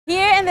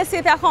the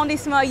 7th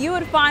arrondissement, you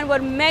would find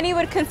what many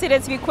would consider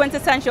to be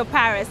quintessential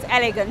Paris: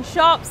 elegant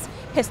shops,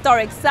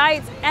 historic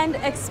sites, and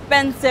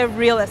expensive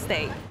real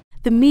estate.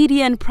 The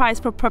median price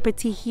for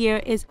property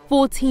here is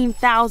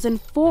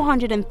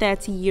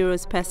 14,430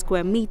 euros per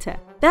square meter.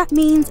 That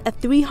means a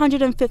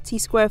 350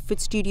 square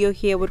foot studio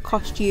here would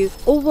cost you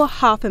over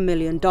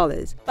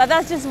 $500,000. But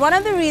that's just one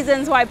of the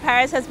reasons why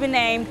Paris has been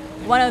named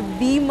one of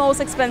the most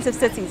expensive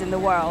cities in the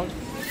world.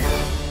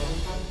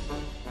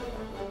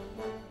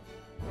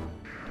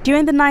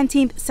 During the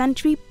 19th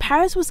century,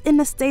 Paris was in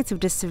a state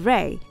of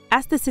disarray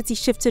as the city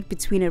shifted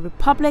between a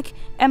republic,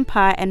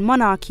 empire, and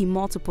monarchy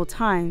multiple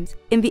times.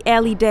 In the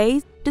early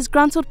days,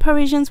 disgruntled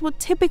Parisians would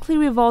typically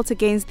revolt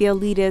against their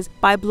leaders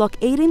by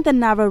blockading the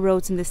narrow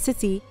roads in the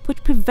city,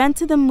 which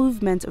prevented the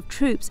movement of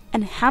troops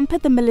and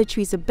hampered the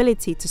military's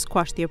ability to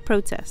squash their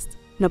protests.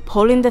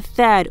 Napoleon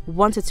III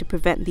wanted to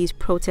prevent these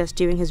protests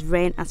during his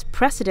reign as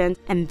president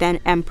and then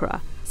emperor,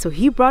 so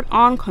he brought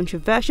on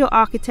controversial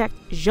architect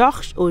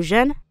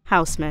Georges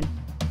Haussmann.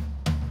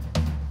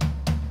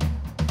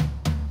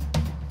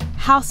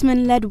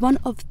 Haussmann led one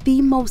of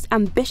the most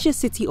ambitious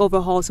city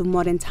overhauls of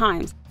modern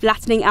times,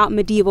 flattening out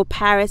medieval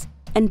Paris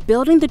and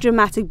building the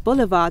dramatic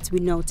boulevards we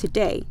know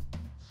today.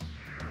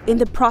 In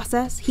the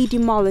process, he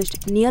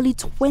demolished nearly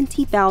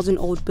 20,000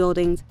 old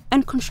buildings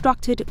and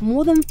constructed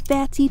more than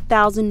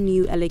 30,000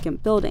 new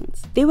elegant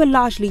buildings. They were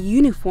largely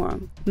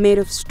uniform, made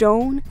of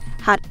stone,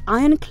 had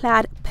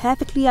ironclad,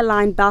 perfectly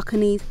aligned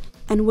balconies,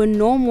 and were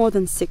no more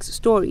than 6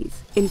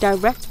 stories, in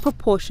direct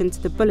proportion to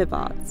the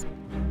boulevards.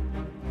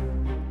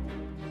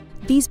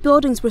 These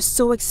buildings were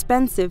so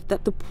expensive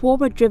that the poor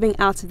were driven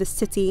out of the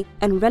city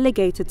and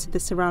relegated to the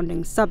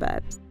surrounding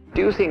suburbs.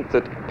 Do you think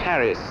that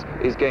Paris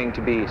is going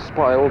to be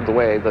spoiled the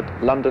way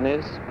that London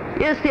is?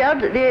 Yes, the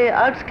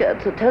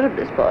outskirts are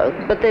terribly spoiled,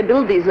 but they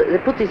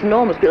put these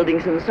enormous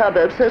buildings in the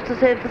suburbs so as to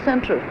save the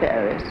centre of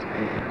Paris,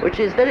 which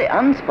is very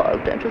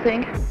unspoiled, don't you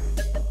think?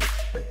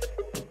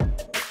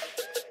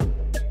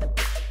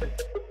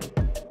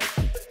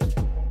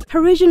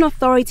 Parisian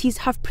authorities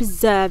have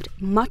preserved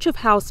much of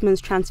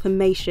Haussmann's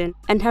transformation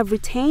and have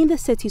retained the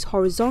city's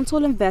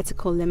horizontal and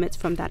vertical limits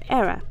from that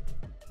era.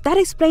 That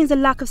explains the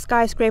lack of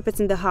skyscrapers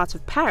in the heart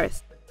of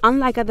Paris,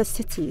 unlike other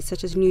cities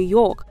such as New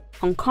York,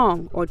 Hong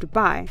Kong, or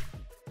Dubai.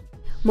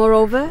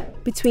 Moreover,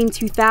 between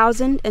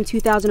 2000 and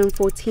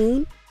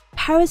 2014,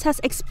 Paris has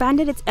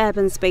expanded its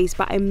urban space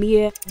by a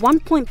mere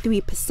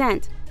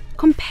 1.3%,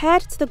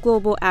 compared to the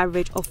global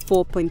average of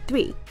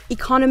 4.3%.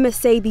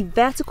 Economists say the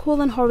vertical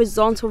and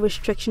horizontal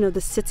restriction of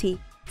the city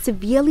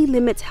severely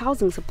limits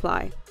housing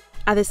supply.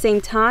 At the same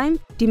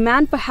time,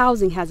 demand for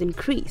housing has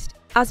increased,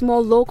 as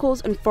more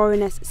locals and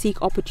foreigners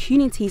seek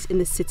opportunities in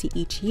the city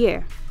each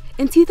year.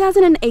 In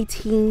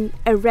 2018,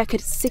 a record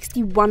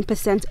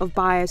 61% of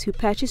buyers who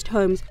purchased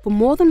homes for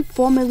more than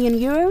 4 million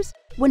euros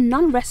were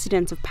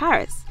non-residents of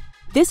Paris.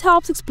 This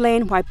helps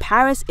explain why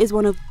Paris is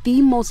one of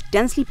the most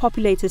densely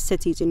populated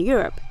cities in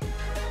Europe.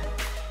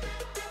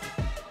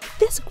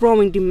 This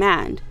growing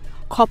demand,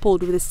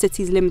 coupled with the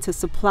city's limited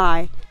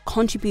supply,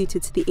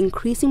 contributed to the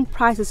increasing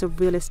prices of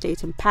real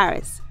estate in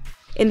Paris.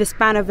 In the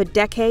span of a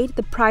decade,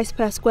 the price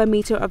per square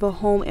meter of a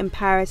home in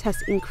Paris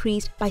has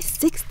increased by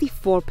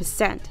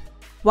 64%.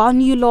 While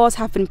new laws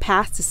have been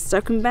passed to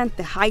circumvent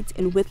the height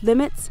and width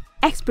limits,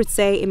 experts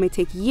say it may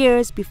take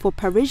years before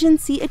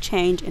Parisians see a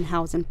change in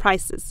housing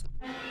prices.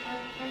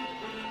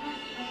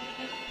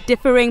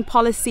 Differing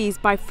policies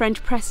by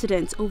French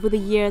presidents over the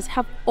years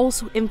have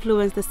also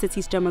influenced the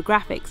city's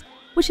demographics,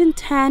 which in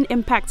turn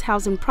impacts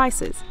housing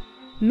prices.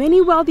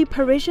 Many wealthy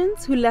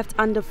Parisians who left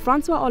under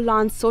François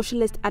Hollande's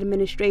socialist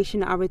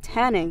administration are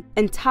returning,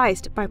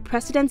 enticed by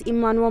President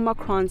Emmanuel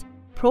Macron's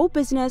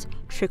pro-business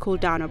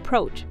trickle-down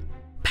approach.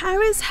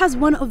 Paris has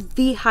one of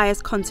the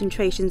highest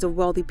concentrations of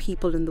wealthy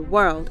people in the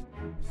world.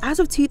 As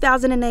of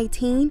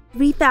 2018,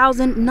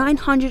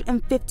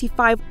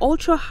 3,955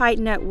 ultra-high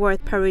net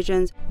worth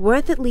Parisians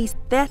worth at least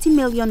 $30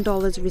 million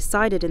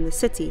resided in the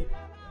city.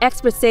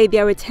 Experts say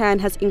their return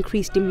has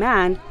increased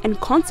demand and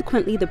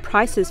consequently the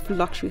prices for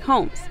luxury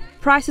homes.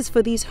 Prices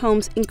for these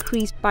homes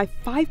increased by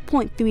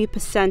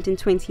 5.3% in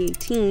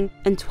 2018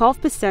 and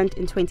 12%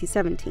 in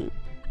 2017.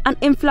 An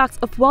influx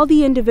of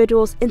wealthy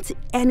individuals into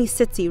any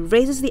city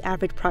raises the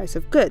average price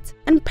of goods,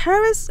 and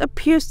Paris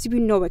appears to be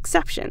no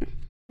exception.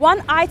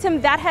 One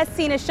item that has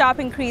seen a sharp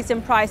increase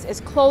in price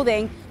is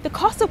clothing. The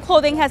cost of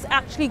clothing has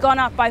actually gone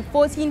up by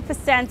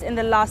 14% in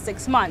the last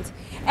 6 months,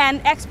 and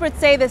experts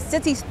say the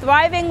city's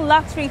thriving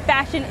luxury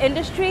fashion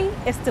industry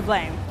is to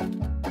blame.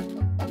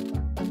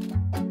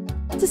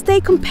 To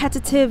stay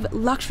competitive,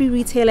 luxury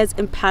retailers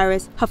in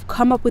Paris have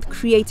come up with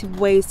creative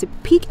ways to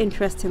pique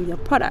interest in their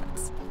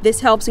products. This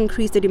helps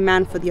increase the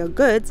demand for their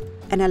goods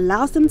and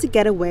allows them to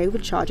get away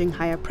with charging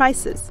higher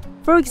prices.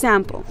 For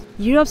example,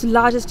 Europe's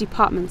largest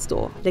department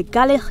store, the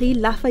Galeries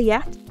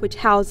Lafayette, which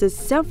houses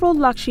several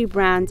luxury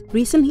brands,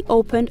 recently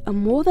opened a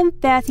more than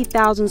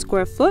 30,000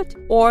 square foot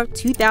or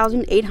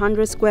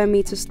 2,800 square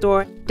meter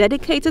store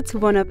dedicated to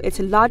one of its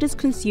largest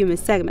consumer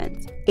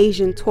segments,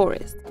 Asian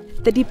tourists.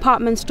 The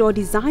department store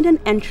designed an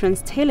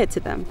entrance tailored to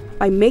them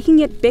by making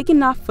it big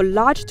enough for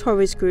large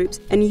tourist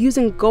groups and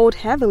using gold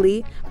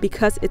heavily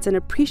because it's an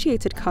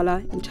appreciated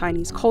color in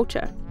Chinese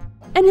culture.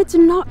 And it's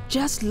not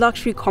just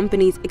luxury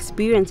companies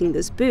experiencing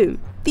this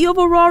boom. The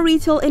overall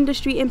retail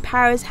industry in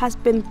Paris has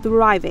been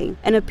thriving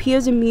and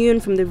appears immune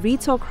from the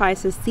retail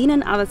crisis seen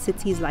in other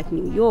cities like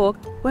New York,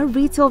 where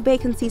retail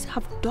vacancies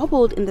have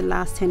doubled in the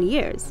last 10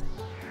 years.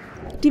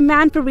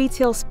 Demand for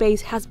retail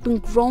space has been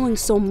growing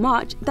so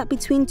much that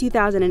between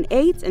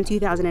 2008 and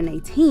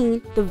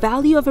 2018, the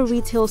value of a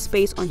retail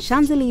space on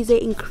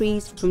Champs-Élysées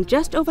increased from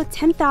just over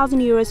 10,000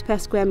 euros per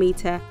square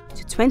meter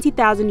to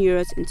 20,000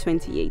 euros in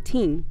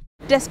 2018.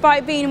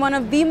 Despite being one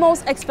of the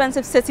most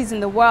expensive cities in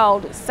the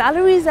world,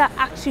 salaries are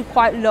actually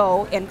quite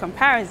low in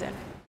comparison.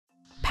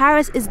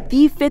 Paris is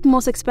the 5th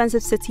most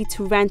expensive city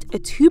to rent a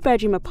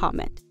 2-bedroom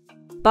apartment.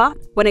 But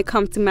when it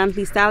comes to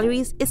monthly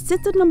salaries, it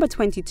sits at number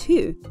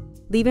 22,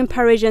 leaving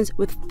Parisians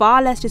with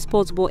far less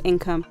disposable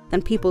income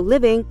than people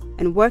living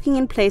and working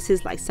in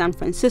places like San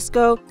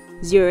Francisco,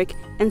 Zurich,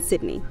 and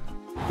Sydney.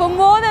 For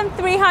more than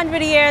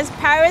 300 years,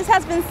 Paris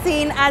has been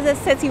seen as a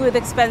city with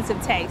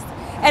expensive taste,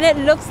 and it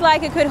looks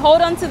like it could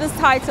hold on to this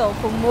title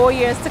for more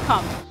years to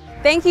come.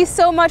 Thank you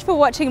so much for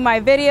watching my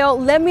video.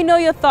 Let me know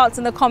your thoughts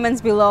in the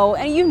comments below,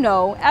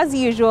 and as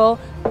usual,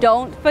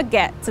 don't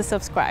forget to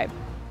subscribe.